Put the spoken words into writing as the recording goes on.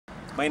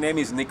My name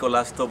is Nicoal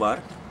Toval.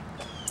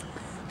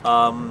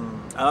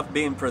 I've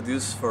been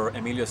produced for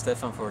Emilio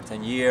Estefan for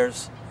 10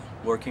 years,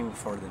 working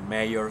for the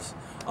mayors,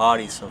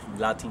 artists of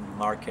Latin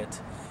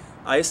market.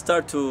 I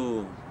start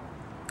to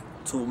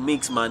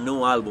mix my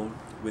new album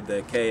with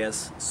the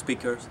KS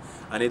speakers,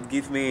 and it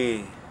gives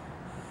me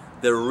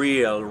the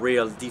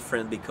real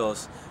different,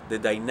 because the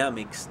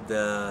dynamics,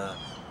 the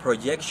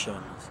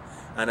projections,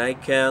 and I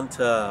can't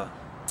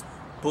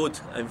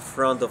put in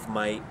front of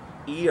my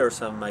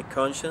ears and my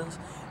conscience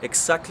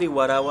exactly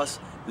what I was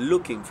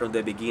looking from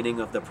the beginning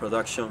of the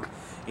production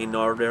in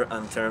order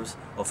and terms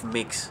of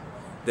mix.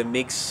 The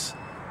mix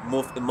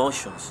move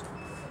emotions.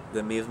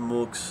 The mix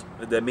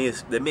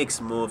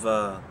move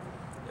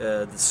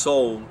the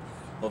soul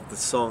of the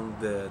song,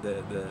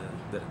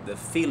 the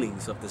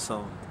feelings of the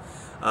song.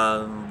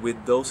 And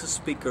with those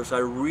speakers, I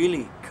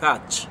really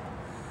catch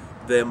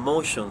the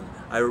emotion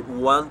I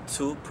want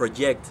to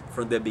project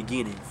from the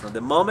beginning, from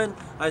the moment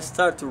I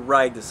start to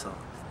write the song,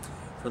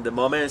 from the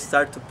moment I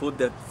start to put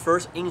the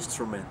first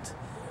instrument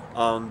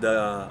on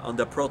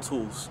the Pro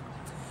Tools,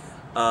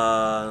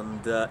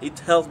 and it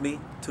helped me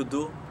to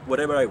do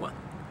whatever I want.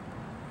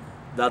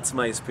 That's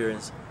my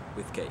experience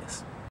with KS.